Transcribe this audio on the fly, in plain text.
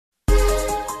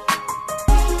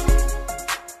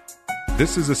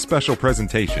This is a special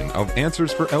presentation of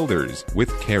Answers for Elders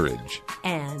with Carriage.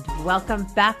 And welcome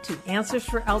back to Answers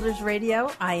for Elders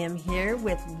Radio. I am here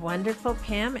with wonderful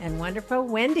Pam and wonderful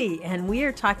Wendy, and we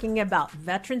are talking about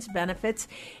veterans benefits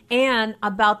and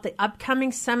about the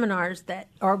upcoming seminars that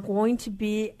are going to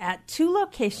be at 2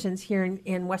 locations here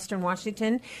in Western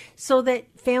Washington so that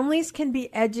families can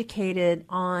be educated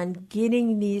on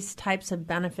getting these types of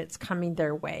benefits coming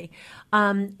their way.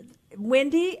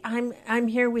 Wendy, I'm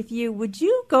here with you. Would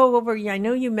you go over, I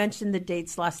know you mentioned the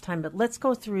dates last time, but let's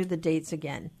go through the dates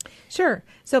again. Sure.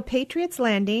 So Patriots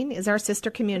Landing is our sister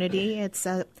community. It's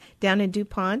down in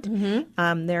DuPont.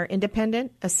 Mm-hmm. They're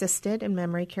independent, assisted, and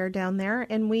memory care down there,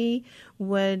 and we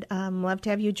would love to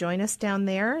have you join us down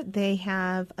there.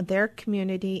 Their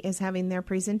community is having their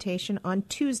presentation on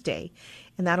Tuesday,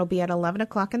 and that'll be at 11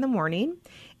 o'clock in the morning.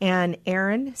 And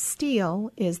Aaron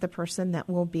Steele is the person that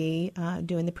will be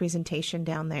doing the presentation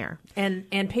down there.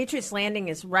 And Patriots Landing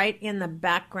is right in the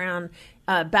backyard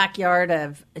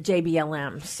of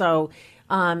JBLM. So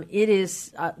it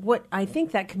is what I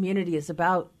think that community is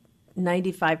about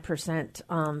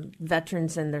 95%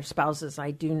 veterans and their spouses.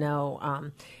 I do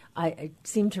know. I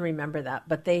seem to remember that,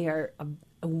 but they are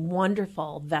a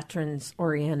wonderful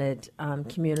veterans-oriented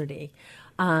community.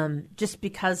 Just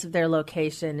because of their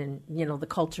location and, the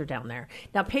culture down there.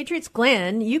 Now, Patriots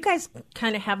Glen, you guys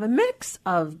kind of have a mix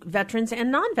of veterans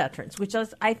and non-veterans, which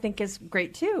I think is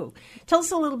great, too. Tell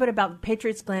us a little bit about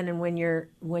Patriots Glen and when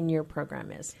your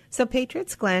program is. So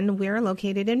Patriots Glen, we're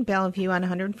located in Bellevue on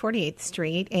 148th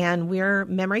Street, and we're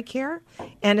memory care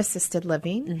and assisted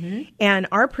living. Mm-hmm. And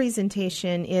our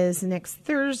presentation is next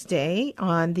Thursday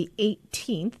on the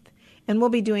 18th. And we'll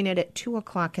be doing it at 2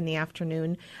 o'clock in the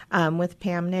afternoon with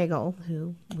Pam Nagel,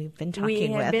 who we've been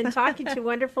talking with. We have been talking to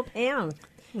wonderful Pam.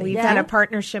 We've had a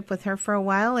partnership with her for a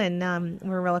while, and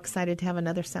we're real excited to have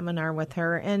another seminar with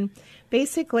her. And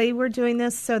basically, we're doing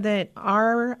this so that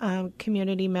our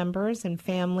community members and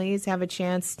families have a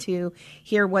chance to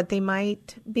hear what they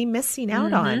might be missing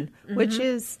out on, which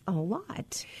is a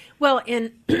lot. Well,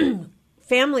 and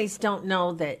families don't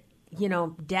know that,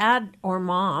 dad or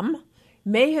mom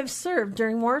may have served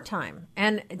during wartime,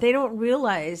 and they don't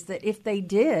realize that if they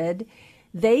did,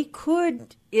 they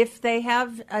could, if they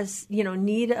have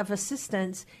need of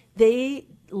assistance, they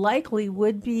likely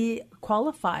would be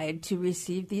qualified to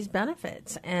receive these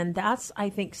benefits. And that's, I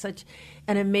think, such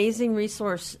an amazing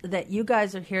resource that you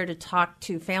guys are here to talk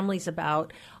to families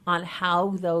about on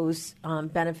how those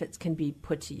benefits can be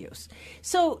put to use.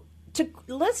 So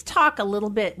let's talk a little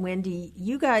bit, Wendy.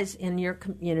 You guys in your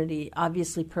community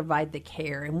obviously provide the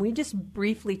care, and we just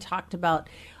briefly talked about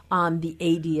the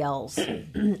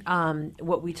ADLs,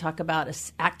 what we talk about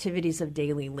as activities of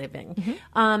daily living.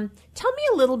 Mm-hmm. Tell me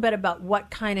a little bit about what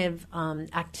kind of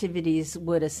activities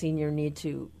would a senior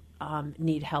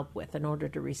need help with in order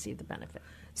to receive the benefit.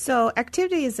 So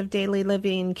activities of daily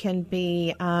living can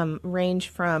be range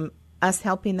from us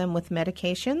helping them with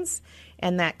medications,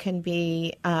 and that can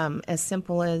be as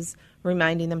simple as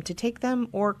reminding them to take them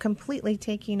or completely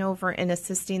taking over and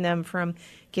assisting them from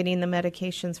getting the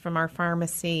medications from our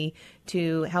pharmacy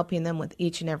to helping them with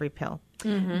each and every pill.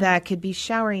 Mm-hmm. That could be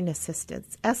showering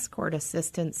assistance, escort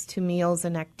assistance to meals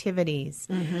and activities,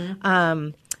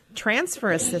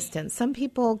 transfer assistance. Some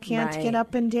people can't get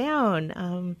up and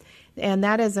down. And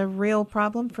that is a real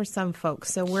problem for some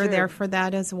folks. So we're there for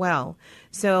that as well.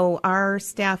 So our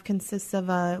staff consists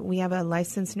of we have a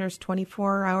licensed nurse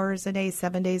 24 hours a day,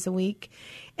 7 days a week,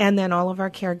 and then all of our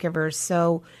caregivers.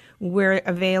 So we're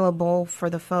available for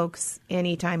the folks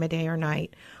any time of day or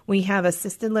night. We have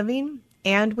assisted living,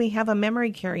 and we have a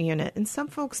memory care unit. And some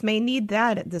folks may need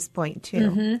that at this point,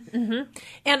 too. Mm-hmm, mm-hmm.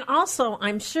 And also,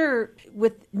 I'm sure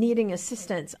with needing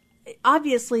assistance,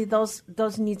 obviously those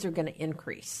needs are going to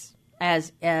increase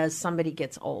as somebody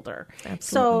gets older. Absolutely.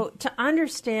 So to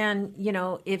understand,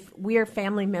 if we are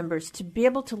family members, to be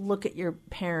able to look at your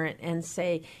parent and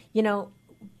say,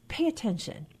 pay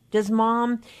attention. Does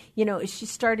mom, is she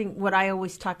starting what I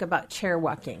always talk about, chair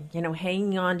walking,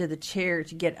 hanging on to the chair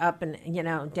to get up and,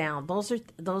 down.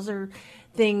 Those are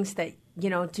things that,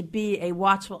 to be a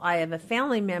watchful eye of a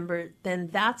family member, then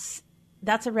that's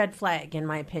a red flag, in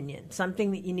my opinion,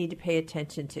 something that you need to pay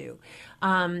attention to,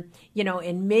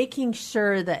 in making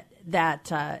sure that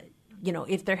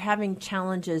if they're having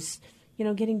challenges,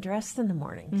 getting dressed in the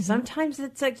morning. Mm-hmm. Sometimes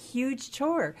it's a huge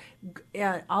chore.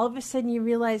 All of a sudden you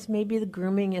realize maybe the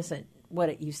grooming isn't what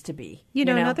it used to be.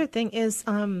 Another thing is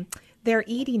their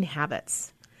eating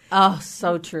habits. Oh,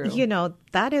 so true. You know,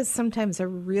 that is sometimes a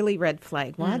really red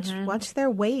flag. Watch their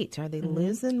weight. Are they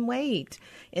losing weight?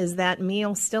 Is that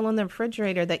meal still in the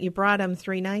refrigerator that you brought them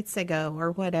 3 nights ago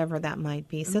or whatever that might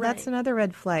be? So that's another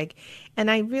red flag.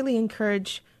 And I really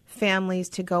encourage families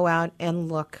to go out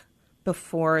and look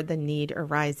before the need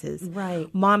arises.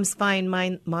 Right. Mom's fine.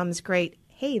 Mom's great.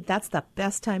 Hey, that's the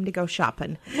best time to go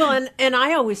shopping. Well, and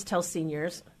I always tell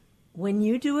seniors, when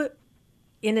you do it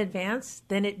in advance,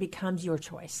 then it becomes your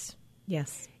choice.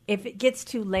 Yes. If it gets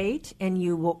too late and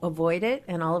you will avoid it,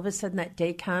 and all of a sudden that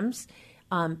day comes,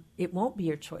 it won't be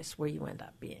your choice where you end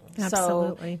up being.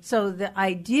 Absolutely. So the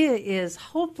idea is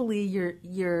hopefully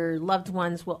your loved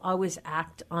ones will always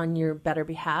act on your better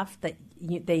behalf that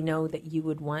they know that you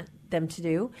would want them to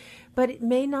do, but it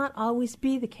may not always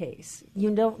be the case.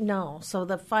 You don't know. So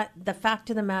the fact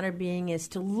of the matter being is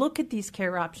to look at these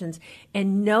care options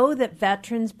and know that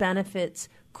veterans benefits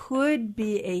could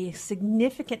be a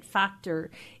significant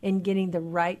factor in getting the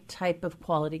right type of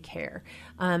quality care.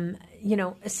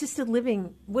 Assisted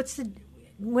living,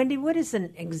 Wendy, what is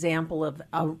an example of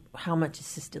how much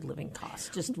assisted living costs,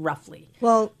 just roughly?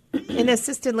 Well, in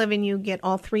assisted living, you get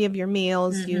all 3 of your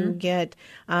meals. You get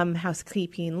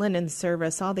housekeeping, linen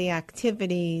service, all the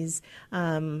activities,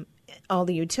 all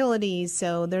the utilities.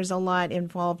 So there's a lot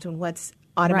involved in what's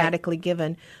automatically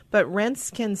given. But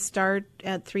rents can start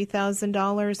at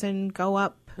 $3,000 and go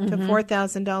up to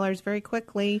 $4,000 very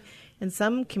quickly. And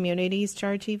some communities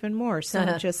charge even more. So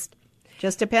it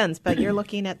just depends. But you're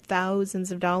looking at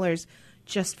thousands of dollars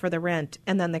just for the rent.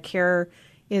 And then the care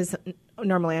is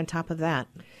normally on top of that.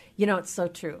 You know, it's so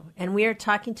true. And we are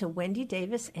talking to Wendy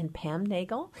Davis and Pam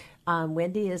Nagel.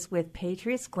 Wendy is with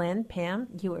Patriots Glen. Pam,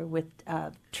 you are with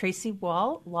Tracy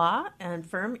Wall Law and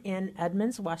Firm in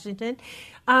Edmonds, Washington.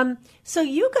 So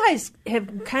you guys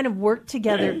have kind of worked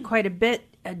together quite a bit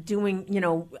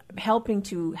helping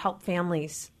to help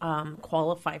families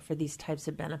qualify for these types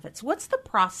of benefits. What's the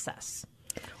process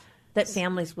that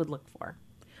families would look for?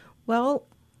 Well,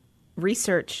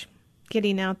 research,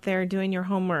 getting out there, doing your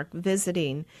homework,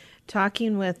 visiting,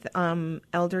 talking with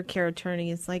elder care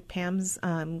attorneys like Pam's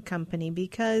company,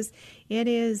 because it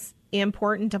is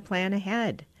important to plan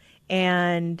ahead.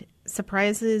 And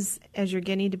surprises as you're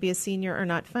getting to be a senior are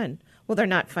not fun. Well, they're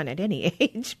not fun at any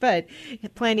age, but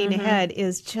planning ahead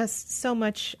is just so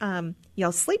much,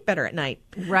 you'll sleep better at night.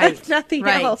 Right. Nothing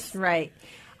else. Right.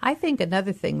 I think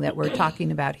another thing that we're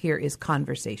talking about here is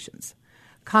conversations.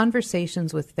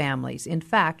 Conversations with families. In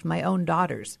fact, my own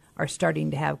daughters are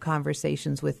starting to have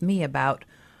conversations with me about,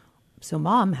 so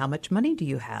Mom, how much money do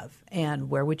you have? And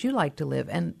where would you like to live?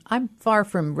 And I'm far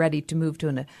from ready to move to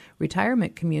a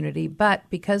retirement community, but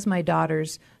because my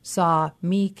daughters saw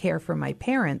me care for my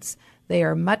parents, they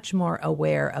are much more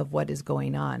aware of what is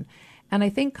going on. And I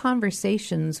think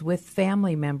conversations with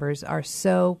family members are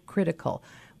so critical.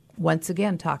 Once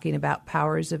again, talking about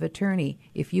powers of attorney.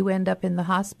 If you end up in the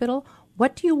hospital,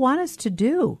 what do you want us to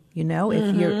do? You know,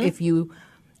 if you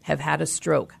have had a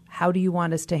stroke, how do you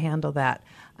want us to handle that?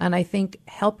 And I think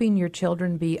helping your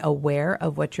children be aware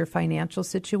of what your financial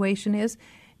situation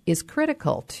is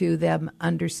critical to them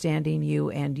understanding you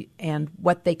and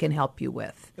what they can help you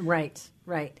with. Right.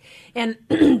 And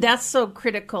that's so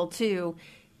critical too.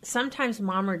 Sometimes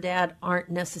mom or dad aren't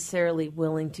necessarily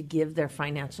willing to give their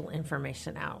financial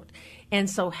information out. And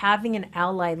so having an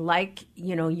ally like,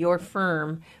 your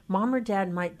firm, mom or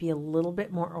dad might be a little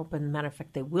bit more open. Matter of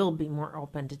fact, they will be more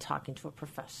open to talking to a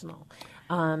professional.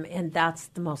 And that's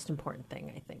the most important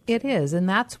thing, I think. It is. And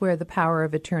that's where the power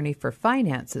of attorney for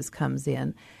finances comes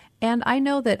in. And I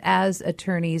know that as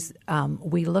attorneys,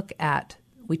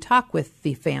 we talk with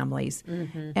the families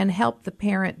and help the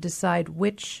parent decide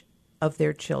which of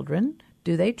their children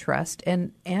do they trust,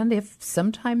 and if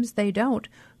sometimes they don't,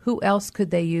 who else could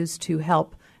they use to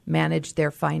help manage their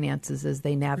finances as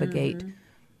they navigate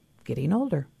getting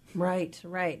older? Right.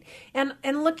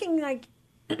 And looking like,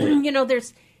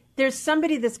 there's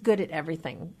somebody that's good at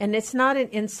everything, and it's not an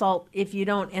insult if you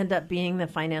don't end up being the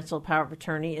financial power of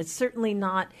attorney. It's certainly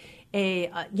not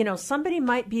somebody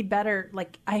might be better.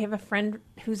 Like I have a friend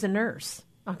who's a nurse.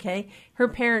 Okay. Her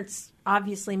parents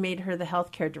obviously made her the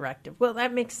healthcare directive. Well,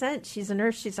 that makes sense. She's a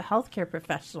nurse. She's a healthcare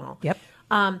professional. Yep.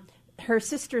 Her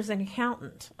sister's an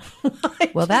accountant.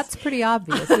 Well, that's pretty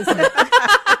obvious, isn't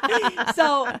it?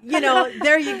 So,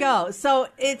 there you go. So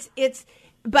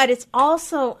but it's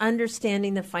also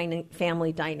understanding the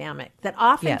family dynamic that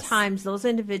oftentimes those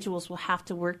individuals will have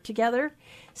to work together.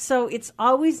 So it's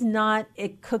always not a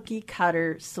cookie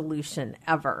cutter solution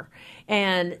ever.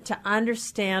 And to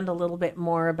understand a little bit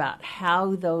more about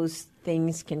how those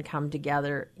things can come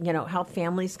together, how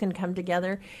families can come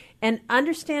together, and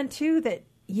understand too that,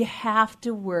 you have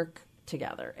to work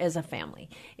together as a family.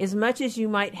 As much as you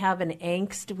might have an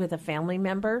angst with a family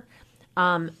member,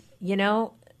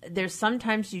 there's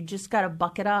sometimes you just got to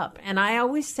buck it up. And I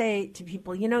always say to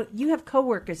people, you have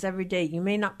coworkers every day. You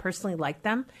may not personally like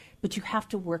them, but you have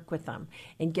to work with them.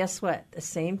 And guess what? The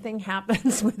same thing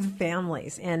happens with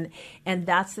families. And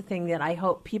that's the thing that I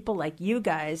hope people like you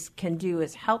guys can do,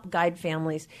 is help guide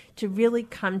families to really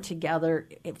come together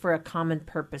for a common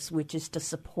purpose, which is to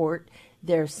support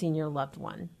their senior loved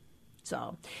one.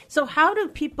 So how do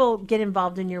people get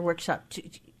involved in your workshop,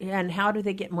 and how do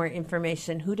they get more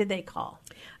information? Who do they call?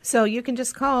 So you can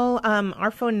just call our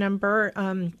phone number,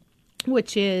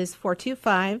 which is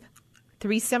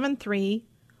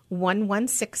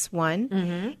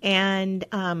 425-373-1161, and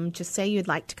just say you'd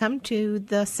like to come to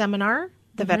the seminar,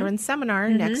 the Veterans Seminar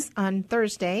next on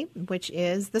Thursday, which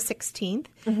is the 16th,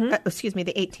 the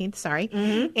 18th, sorry,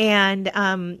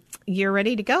 and you're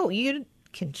ready to go. You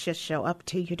can just show up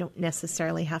too. You don't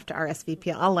necessarily have to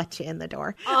RSVP. I'll let you in the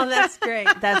door. Oh, that's great.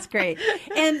 That's great.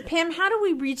 And Pam, how do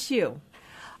we reach you?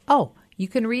 Oh, you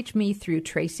can reach me through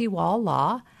Tracy Wall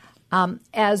Law.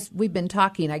 As we've been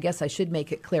talking, I guess I should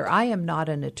make it clear, I am not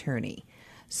an attorney.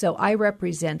 So I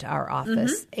represent our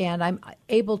office, and I'm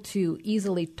able to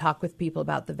easily talk with people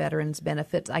about the veterans'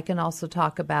 benefits. I can also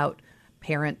talk about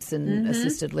parents and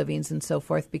assisted livings and so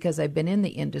forth, because I've been in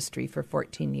the industry for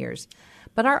 14 years.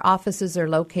 But our offices are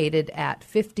located at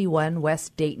 51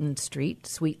 West Dayton Street,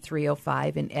 Suite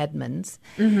 305 in Edmonds.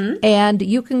 And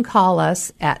you can call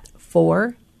us at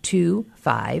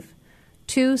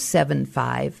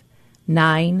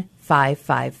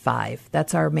 425-275-9555.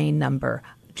 That's our main number.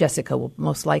 Jessica will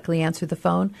most likely answer the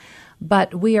phone.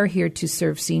 But we are here to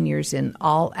serve seniors in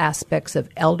all aspects of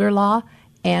elder law,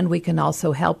 and we can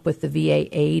also help with the VA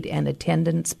aid and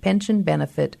attendance pension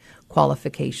benefit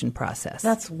qualification process.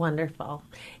 That's wonderful.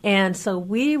 And so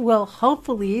we will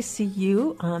hopefully see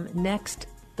you next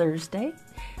Thursday.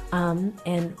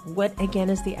 And what, again,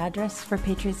 is the address for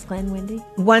Patriots Glen, Wendy?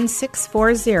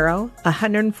 1640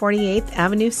 148th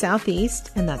Avenue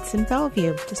Southeast, and that's in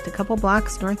Bellevue, just a couple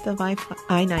blocks north of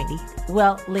I-90.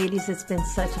 Well, ladies, it's been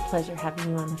such a pleasure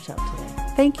having you on the show today.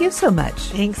 Thank you so much.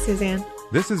 Thanks, Suzanne.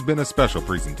 This has been a special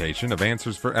presentation of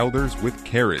Answers for Elders with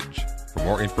Carriage. For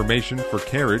more information for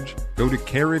Carriage, go to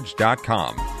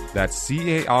carriage.com. That's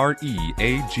CAREAGE.com.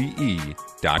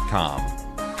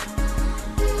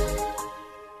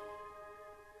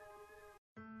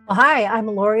 Hi, I'm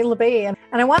Lori LeBay,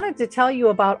 and I wanted to tell you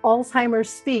about Alzheimer's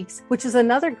Speaks, which is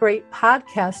another great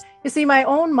podcast. You see, my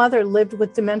own mother lived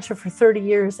with dementia for 30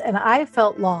 years, and I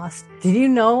felt lost. Did you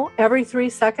know every 3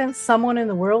 seconds someone in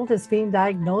the world is being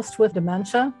diagnosed with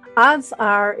dementia? Odds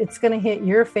are it's going to hit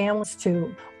your families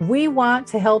too. We want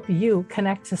to help you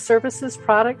connect to services,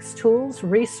 products, tools,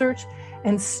 research,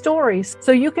 and stories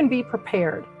so you can be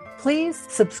prepared. Please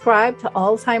subscribe to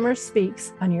Alzheimer's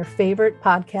Speaks on your favorite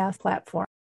podcast platform.